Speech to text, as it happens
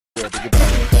Hey,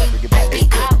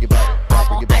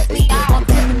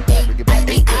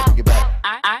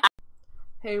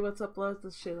 what's up, loves?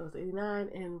 This is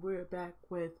Shaylos89, and we're back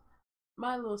with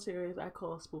my little series I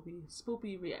call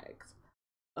Spoopy Reacts.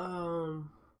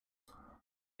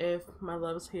 If my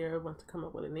loves here want to come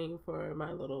up with a name for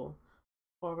my little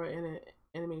horror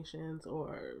animations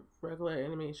or regular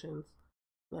animations,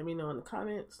 let me know in the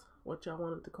comments what y'all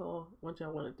want it to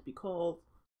be called.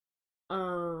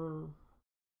 I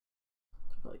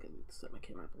feel like I need to set my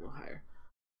camera up a little higher.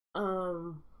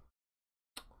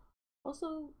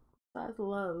 Also, besides the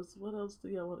loves, what else do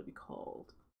y'all want to be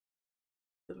called?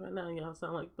 Because right now y'all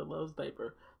sound like the loves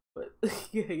diaper, but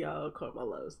yeah, y'all call my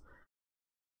loves.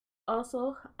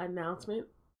 Also, announcement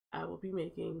I will be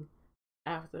making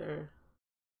after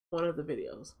one of the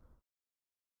videos.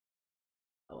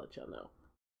 I'll let y'all know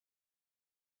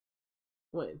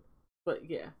when, but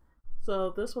yeah.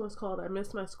 So this one is called I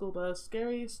Missed My School Bus,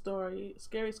 Scary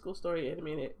School Story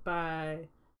animated by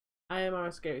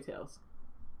IMR Scary Tales.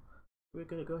 We're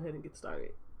gonna go ahead and get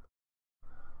started.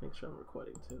 Make sure I'm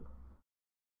recording too.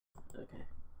 Okay.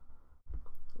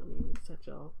 Let me set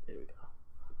y'all. There we go.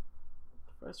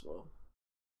 First of all,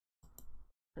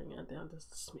 turn it down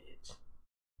just a smidge.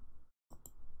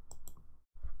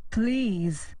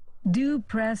 Please do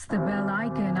press the bell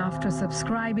icon after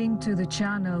subscribing to the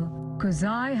channel, cause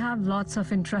I have lots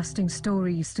of interesting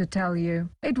stories to tell you.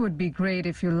 It would be great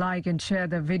if you like and share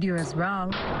the video as well.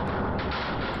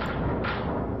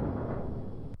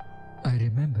 I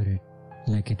remember it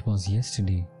like it was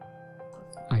yesterday.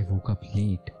 I woke up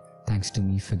late thanks to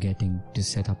me forgetting to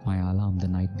set up my alarm the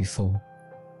night before.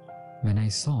 When I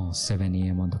saw 7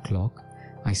 AM on the clock,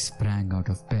 I sprang out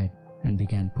of bed and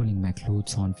began pulling my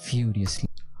clothes on furiously.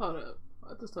 Hold up,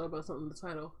 I just thought about something in the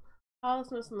title. How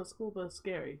is missing the school bus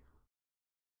scary?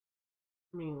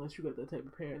 I mean, unless you got that type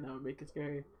of parent that would make it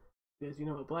scary. Because you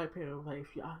know, a black parent was like,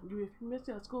 if you missed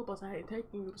that school bus, I ain't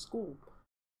taking you to school.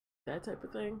 That type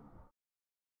of thing.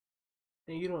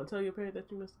 And you don't want to tell your parent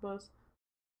that you missed the bus?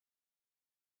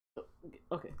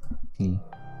 Okay.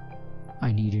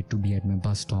 I needed to be at my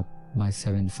bus stop by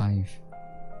 7:05.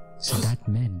 So that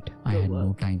meant I had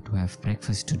no time to have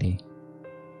breakfast today.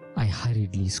 I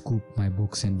hurriedly scooped my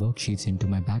books and worksheets into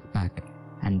my backpack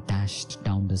and dashed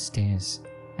down the stairs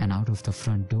and out of the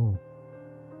front door.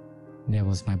 There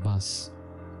was my bus.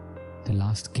 The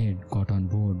last kid got on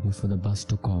board before the bus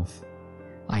took off.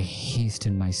 I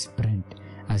hastened my sprint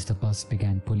as the bus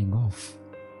began pulling off,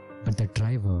 but the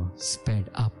driver sped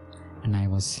up and I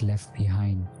was left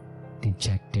behind,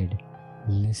 dejected,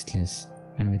 listless,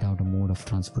 and without a mode of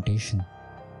transportation.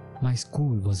 My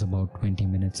school was about 20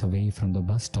 minutes away from the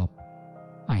bus stop.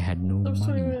 I had no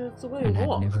money and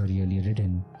had never really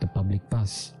ridden the public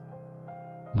bus.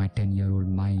 My 10-year-old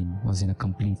mind was in a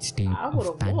complete state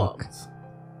of panic.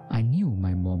 I knew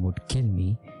my mom would kill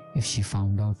me if she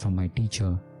found out from my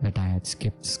teacher that I had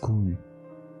skipped school.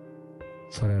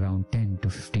 For around 10 to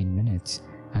 15 minutes,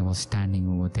 I was standing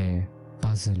over there,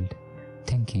 puzzled,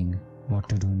 thinking what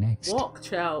to do next. Walk,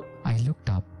 child. I looked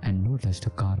up and noticed a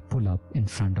car pull up in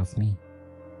front of me.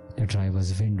 The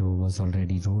driver's window was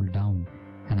already rolled down,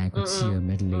 and I could see a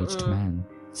middle-aged man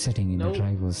sitting in the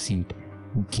driver's seat,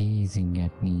 gazing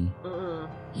at me.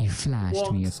 He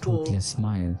flashed me a toothless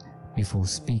smile before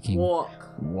speaking.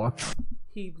 Walk. What?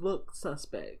 He looked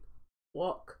suspect.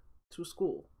 Walk to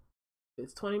school.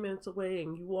 It's 20 minutes away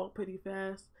and you walk pretty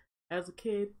fast. As a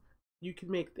kid, you can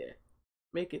make there.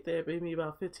 Make it there maybe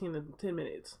about 15 to 10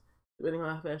 minutes, depending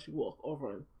on how fast you walk or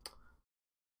run.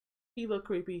 He looked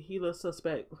creepy. He looked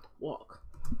suspect. Walk.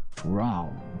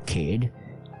 Wrong, kid.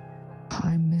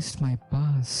 I missed my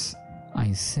bus,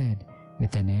 I said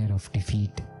with an air of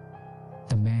defeat.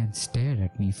 The man stared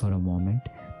at me for a moment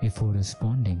before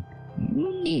responding.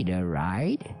 You need a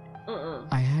ride?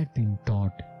 I had been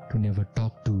taught to never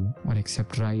talk to or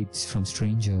accept rides from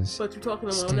strangers. But you're talking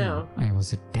to Still, him now. I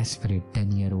was a desperate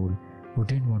 10-year-old who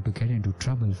didn't want to get into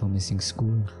trouble for missing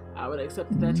school. I would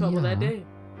accept that trouble that day.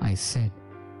 I said.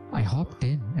 I hopped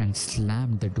in and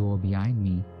slammed the door behind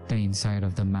me. The inside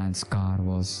of the man's car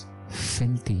was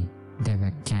filthy. There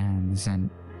were cans and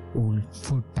old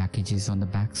food packages on the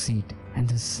back seat, and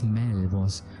the smell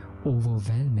was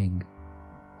overwhelming.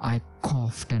 I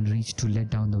coughed and reached to let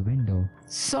down the window.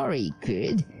 Sorry,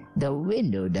 kid. The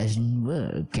window doesn't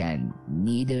work, and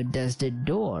neither does the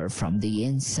door from the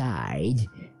inside,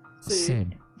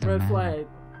 said the red man. Flag.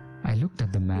 I looked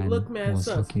at the man who was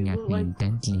looking at me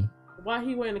intently. Why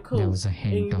he wearing a coat? There was a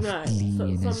hint of glee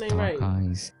in his dark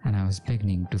eyes, and I was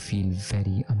beginning to feel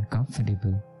very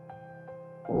uncomfortable.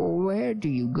 Where do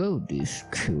you go to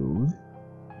school?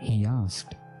 He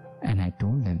asked, and I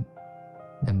told him.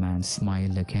 The man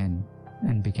smiled again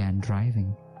and began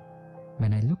driving.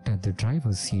 When I looked at the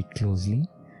driver's seat closely,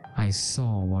 I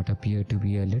saw what appeared to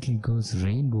be a little girl's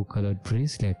rainbow-colored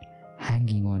bracelet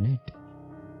hanging on it.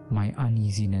 My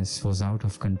uneasiness was out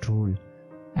of control,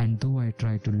 and though I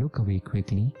tried to look away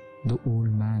quickly, the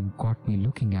old man caught me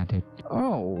looking at it.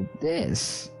 Oh,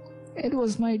 this. It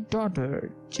was my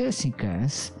daughter,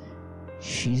 Jessica's.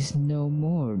 She's no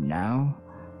more now.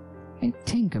 I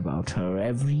think about her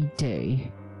every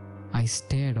day. I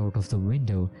stared out of the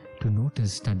window to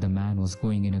notice that the man was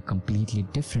going in a completely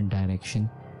different direction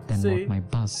than what my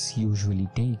bus usually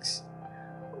takes.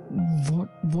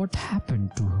 What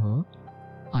happened to her?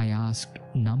 I asked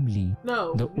numbly.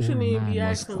 No, the you shouldn't old even man be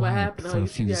was asking what quiet happened. for You a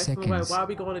should few be asking seconds why are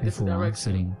we going a different before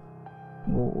direction? answering.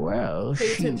 Well, Pay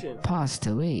she attention. passed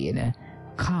away in a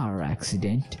car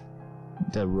accident.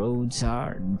 The roads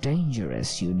are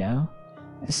dangerous, you know,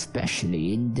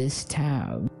 especially in this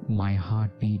town. My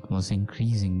heartbeat was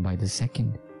increasing by the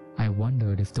second. I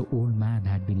wondered if the old man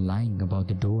had been lying about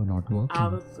the door not working.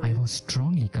 Obviously. I was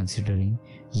strongly considering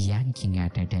yanking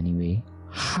at it anyway.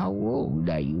 How old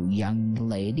are you, young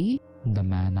lady? The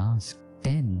man asked.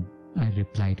 10, I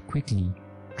replied quickly,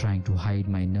 trying to hide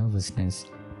my nervousness,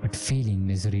 but failing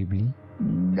miserably.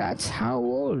 That's how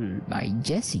old my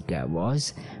Jessica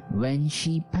was when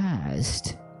she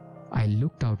passed. I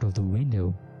looked out of the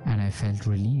window and I felt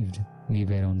relieved. We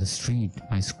were on the street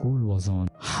my school was on.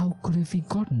 How could have we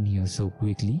gotten here so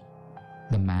quickly?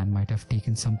 The man might have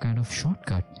taken some kind of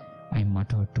shortcut, I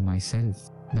muttered to myself.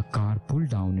 The car pulled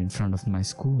down in front of my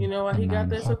school. You know why the he got man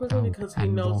there so hopped quickly? out Because he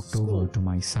and knows walked school. over to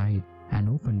my side and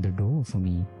opened the door for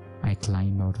me. I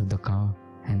climbed out of the car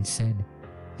and said,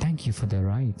 "Thank you for the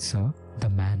ride, sir." The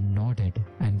man nodded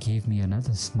and gave me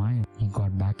another smile. He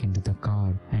got back into the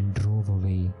car and drove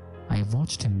away. I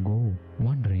watched him go,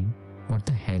 wondering what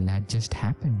the hell had just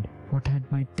happened. What had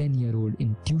my 10-year-old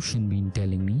intuition been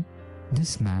telling me?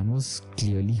 This man was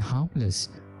clearly harmless,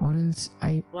 or else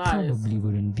I Lies. probably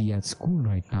wouldn't be at school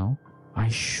right now. I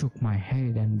shook my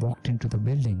head and walked into the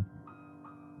building.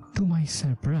 To my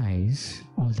surprise,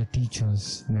 all the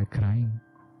teachers were crying.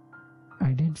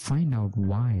 I didn't find out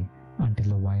why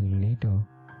until a while later.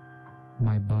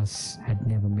 My bus had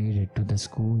never made it to the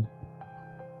school.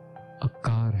 A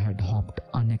car had hopped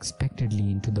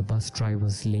unexpectedly into the bus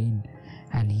driver's lane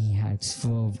and he had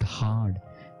swerved hard,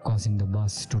 causing the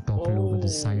bus to topple over the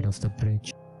side of the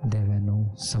bridge. There were no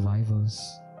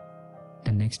survivors.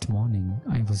 The next morning,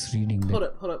 I was reading the... Hold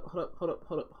up.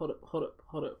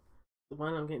 The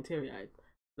one I'm getting teary-eyed.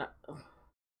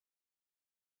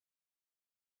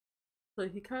 So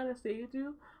he kind of saved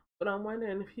you, but I'm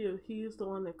wondering if he's the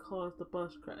one that caused the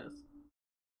bus crash.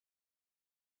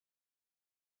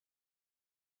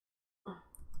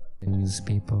 The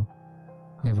newspaper.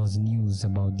 There was news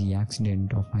about the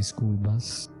accident of my school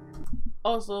bus.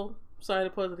 Also, sorry to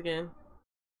pause it again.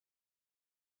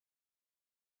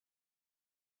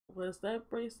 Was that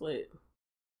bracelet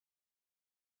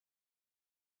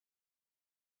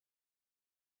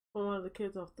from one of the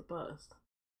kids off the bus?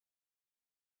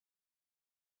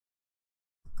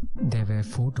 There were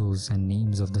photos and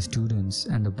names of the students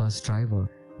and the bus driver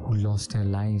who lost their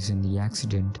lives in the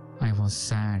accident. I was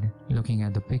sad looking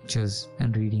at the pictures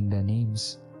and reading their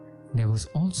names. There was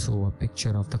also a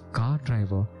picture of the car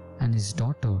driver and his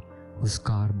daughter whose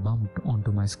car bumped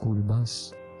onto my school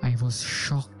bus. I was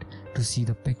shocked to see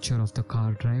the picture of the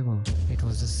car driver. It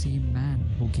was the same man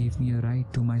who gave me a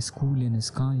ride to my school in his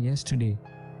car yesterday.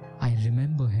 I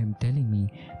remember him telling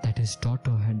me that his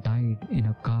daughter had died in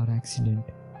a car accident.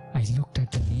 I looked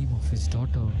at the name of his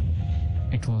daughter.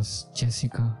 It was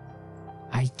Jessica.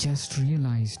 I just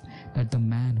realized that the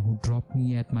man who dropped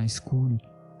me at my school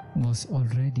was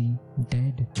already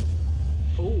dead.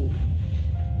 Oh.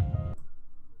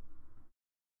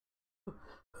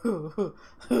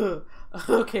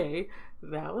 Okay,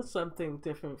 that was something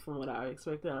different from what I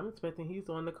expected. I'm expecting he's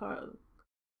on the car.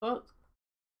 Oh,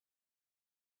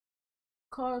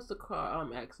 caused the car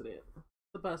accident,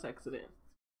 the bus accident.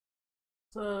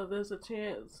 So there's a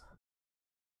chance.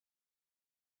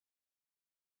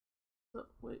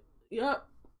 Wait, yep.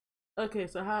 Okay,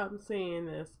 so how I'm seeing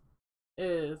this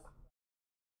is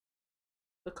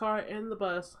the car and the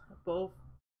bus both,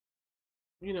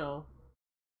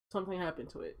 something happened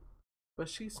to it. But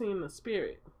she's seen the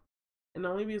spirit. And the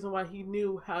only reason why he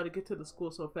knew how to get to the school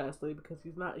so fastly because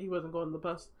he wasn't going the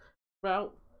bus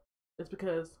route is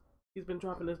because he's been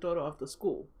dropping his daughter off to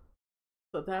school.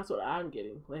 So that's what I'm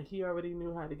getting. Like he already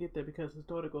knew how to get there because his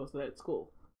daughter goes to that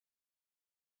school.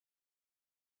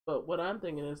 But what I'm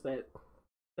thinking is that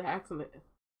the accident,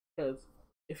 because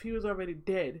if he was already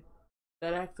dead,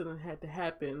 that accident had to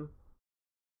happen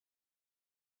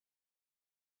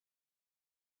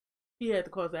he had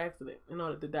to cause the accident in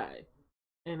order to die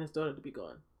and his daughter to be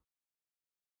gone.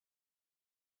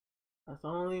 That's the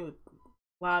only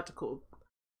logical.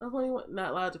 That's the only way,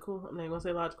 not logical. I'm not gonna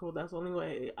say logical. That's the only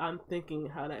way I'm thinking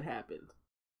how that happened.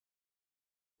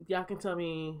 Y'all can tell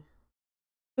me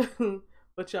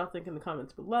what y'all think in the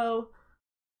comments below.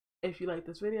 If you like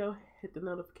this video, hit the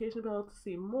notification bell to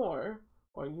see more,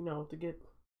 or to get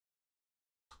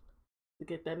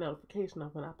that notification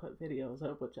of when I put videos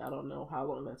up, which I don't know how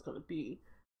long that's gonna be.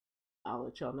 I'll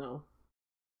let y'all know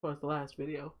for the last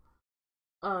video.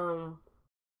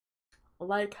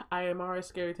 Like IMR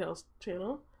Scary Tales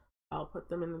channel. I'll put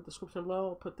them in the description below.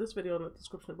 I'll put this video in the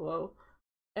description below.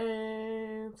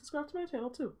 And subscribe to my channel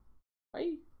too.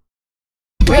 Bye.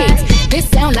 This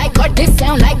sound like what? This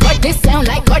sound like what? This sound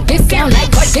like what? This sound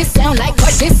like what? This sound like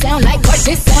what? This sound like what?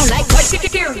 This sound like what?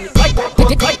 This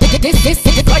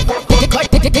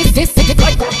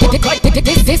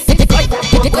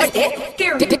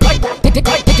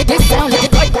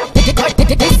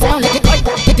sound